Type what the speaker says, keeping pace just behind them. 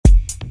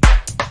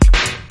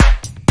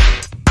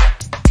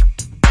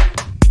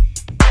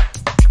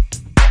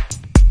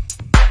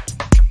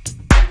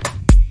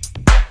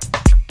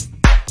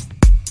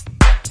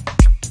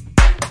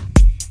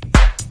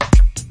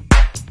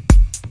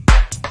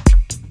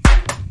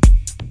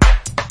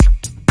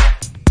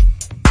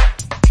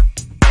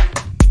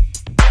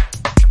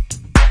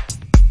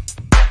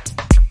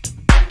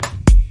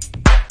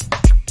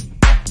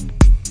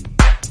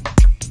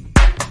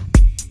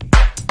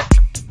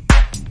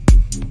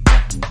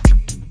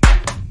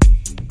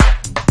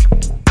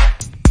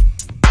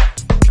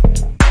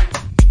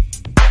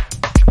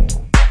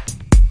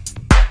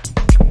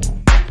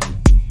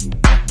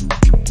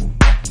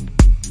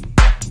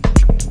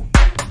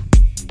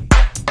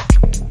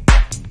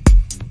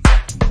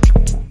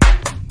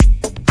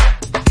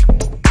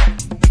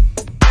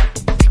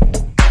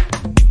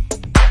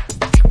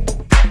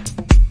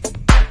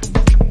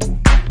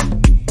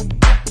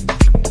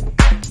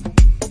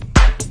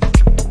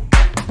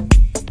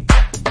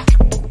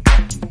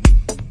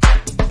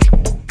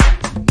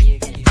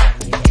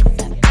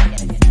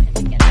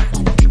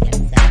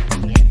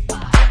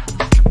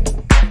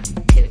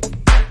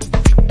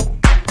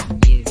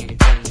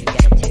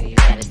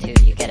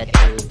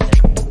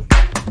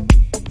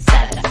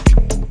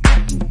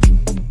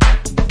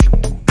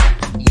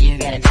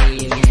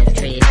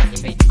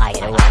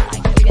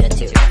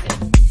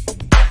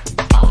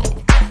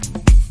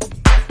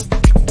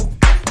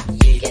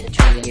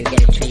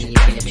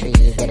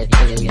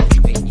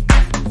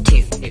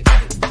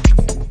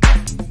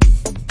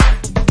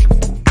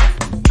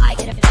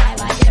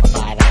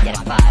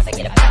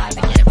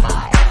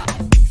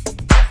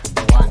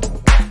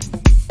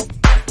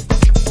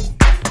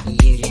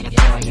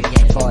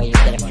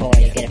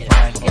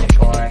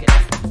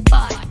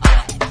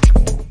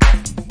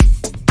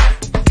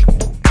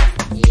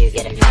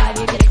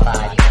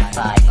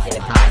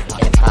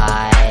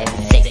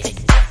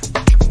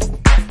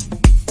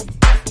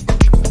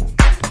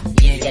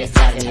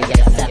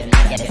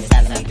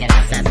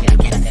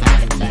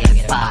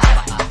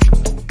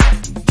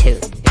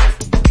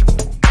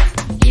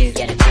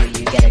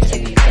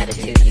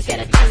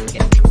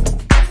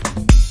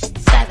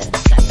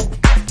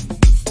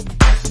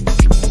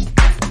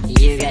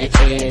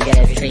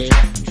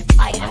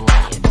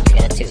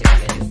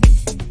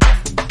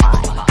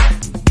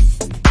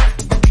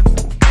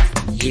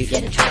You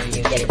get a tree,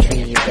 you get a tree,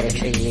 you get a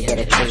tree, you get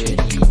a tree.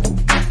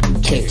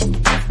 2.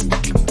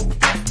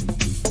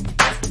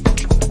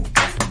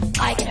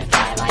 I get a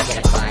 5, I get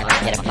a 5, I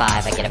get a 5,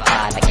 I get a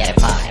 5, I get a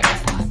 5.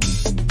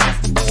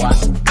 1.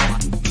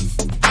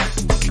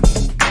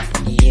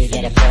 You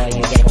get a 4,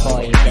 you get a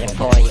 4, you get a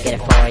 4, you get a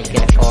 4, you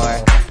get a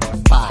 4.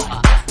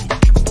 5.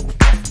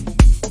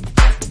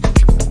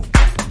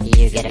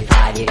 You get a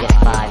 5, you get a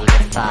 5, you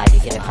get a 5, you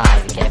get a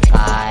 5, you get a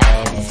 5.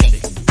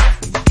 6.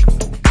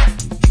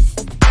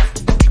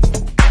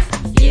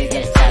 You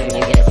get a 7,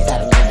 you get a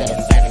 7, you get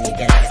a 7, you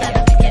get a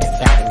 7, you get a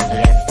 7, you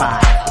get a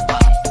 5.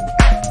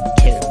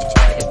 2.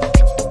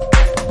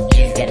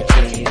 You get a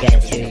 2, you get a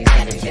 2, you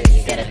get a 2,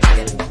 you get a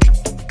 2.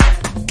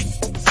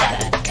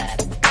 7.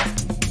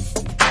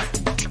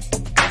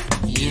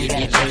 You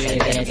get a 3, you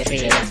get a 3.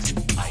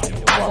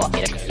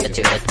 You get a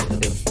 2,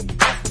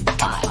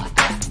 5.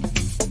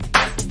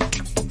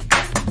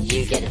 You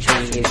get a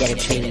tree, you get a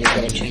tree, you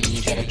get a tree,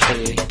 you get a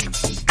tree.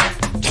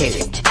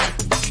 2.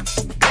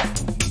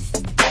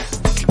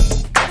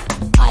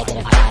 I get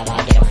a 5, I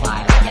get a 5,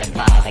 I get a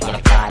 5, I get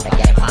a 5, I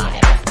get a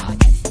 5.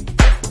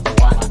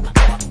 1.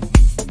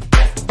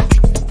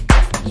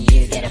 You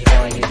get a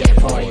 4, you get a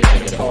 4, you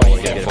get a 4,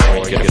 you get a 4,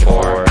 you get a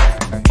 4.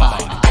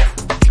 5.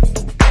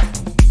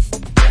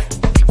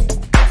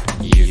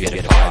 You get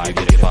a 5, you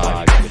get a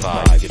 5, you get a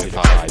 5, you get a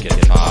 5, you get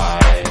a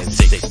 5.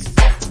 6.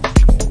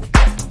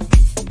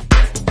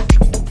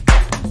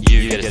 You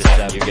get a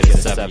 7, you get a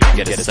 7, you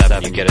get a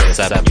 7, you get a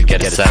 7, you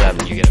get a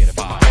 7, you get a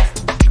 5.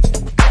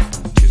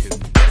 2.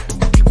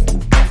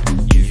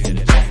 You get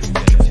a 2, you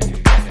get a 2,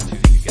 you get a 2,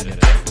 you get a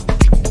 7.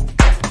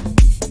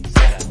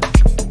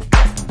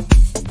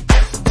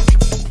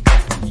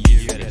 You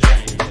get a 3,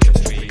 you get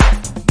a 3.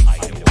 I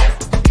get a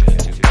 1, you get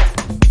a 2.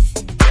 5.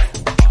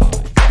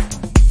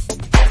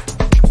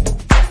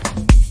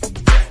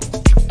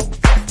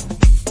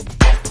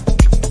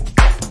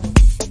 You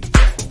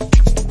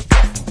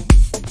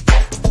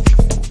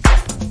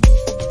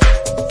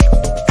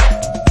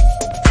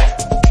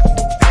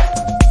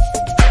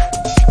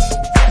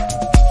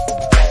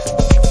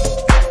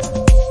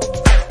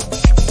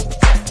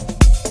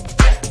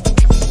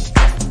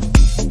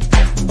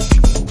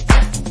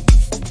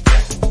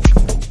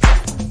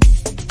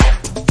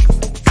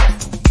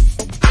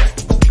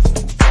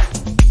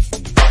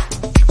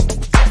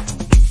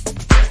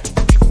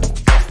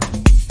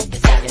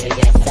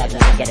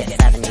get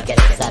a 7, you get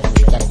a 7,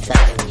 you get a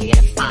 7, you get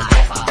a 5.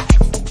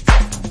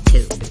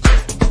 2.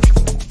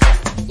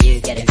 You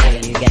get a 2,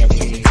 you get a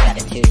 2, you get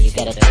a 2, you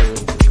get a 2.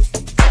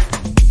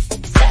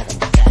 7.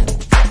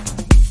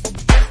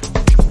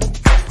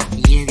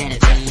 You get a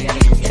 3, you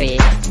get a 3.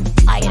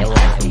 I get a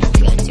 1, you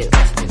get a 2.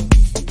 5.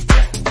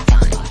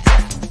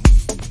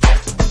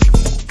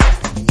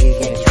 You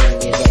get a 3, you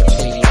get a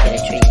 3, you get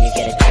a 3, you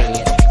get a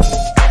 3.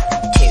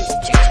 2.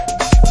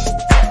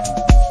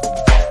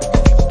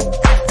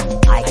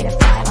 I get a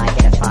 5, I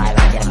get a 5,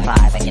 I get a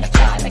 5, I get a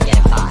 5, I get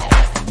a 5.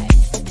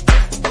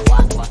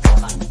 1.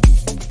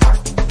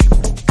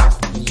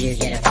 You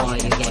get a 4,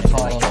 you get a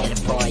 4, you get a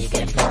 4, you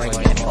get a 4, you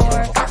get a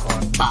 4.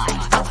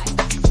 5.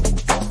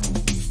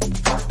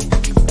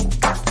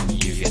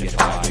 You get a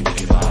 5, you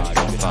get a 5,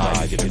 you get a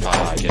 5, you get a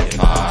 5, you get a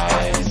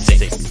 5.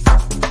 6.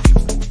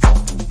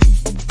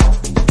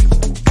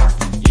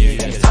 You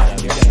get a 7, you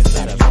get a 7, you get a 7, you get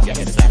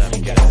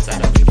a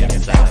 7, you get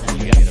a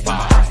 7,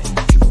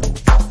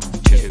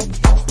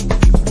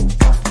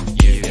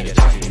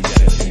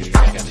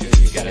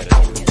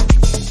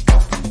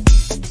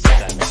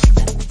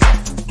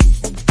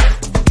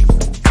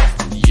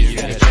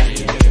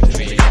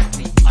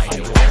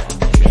 you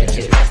get a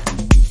 5.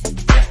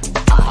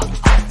 2.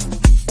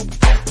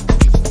 You get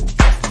a 2, you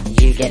get a 2, you get a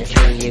 2,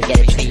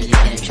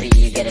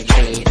 you get a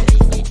 2.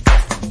 7.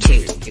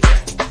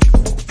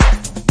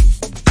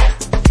 You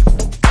get a 3, you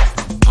get a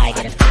 3.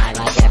 I get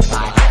a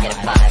 1, you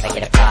get a 2.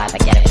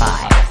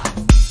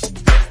 5.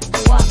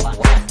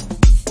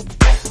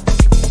 You get a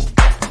 3, you get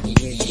a 3, you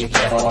get a 3,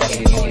 you get a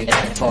 3.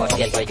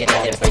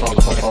 2.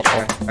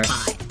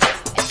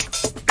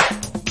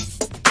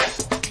 I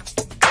get a 5,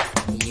 I get a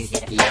 5, I get a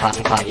 5, I get a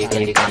 5, I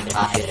get a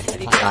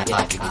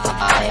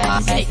 5. 1.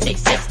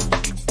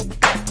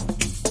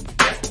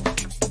 You get a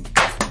 4, you get a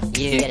 4, you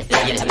get a 4,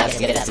 5. You get a 5, you get a 5,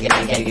 6. You get a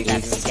 5.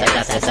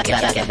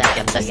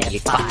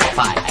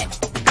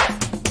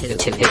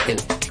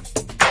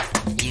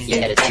 You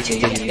get a 2,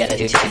 you get a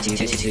 2, 2, 2,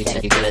 2, 2, 2,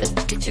 you get a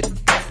 2.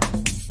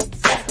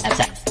 That's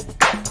it.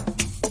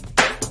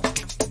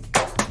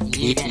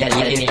 You get a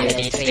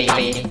 3,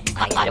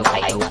 I don't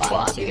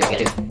 1, you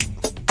get a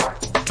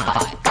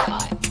 5.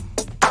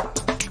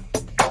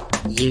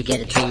 You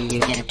get a 3, you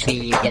get a 3,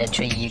 you get a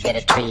 3, you get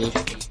a 3.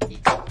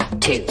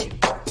 2.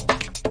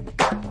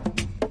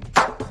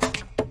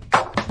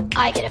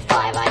 I get a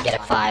 5, I get a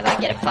 5, I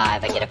get a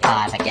 5, I get a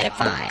 5, I get a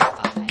 5.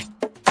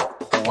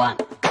 1.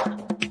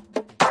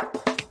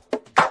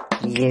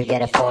 You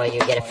get a 4, you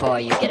get a 4,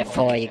 you get a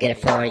 4, you get a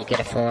 4, you get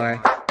a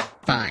 4.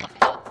 5.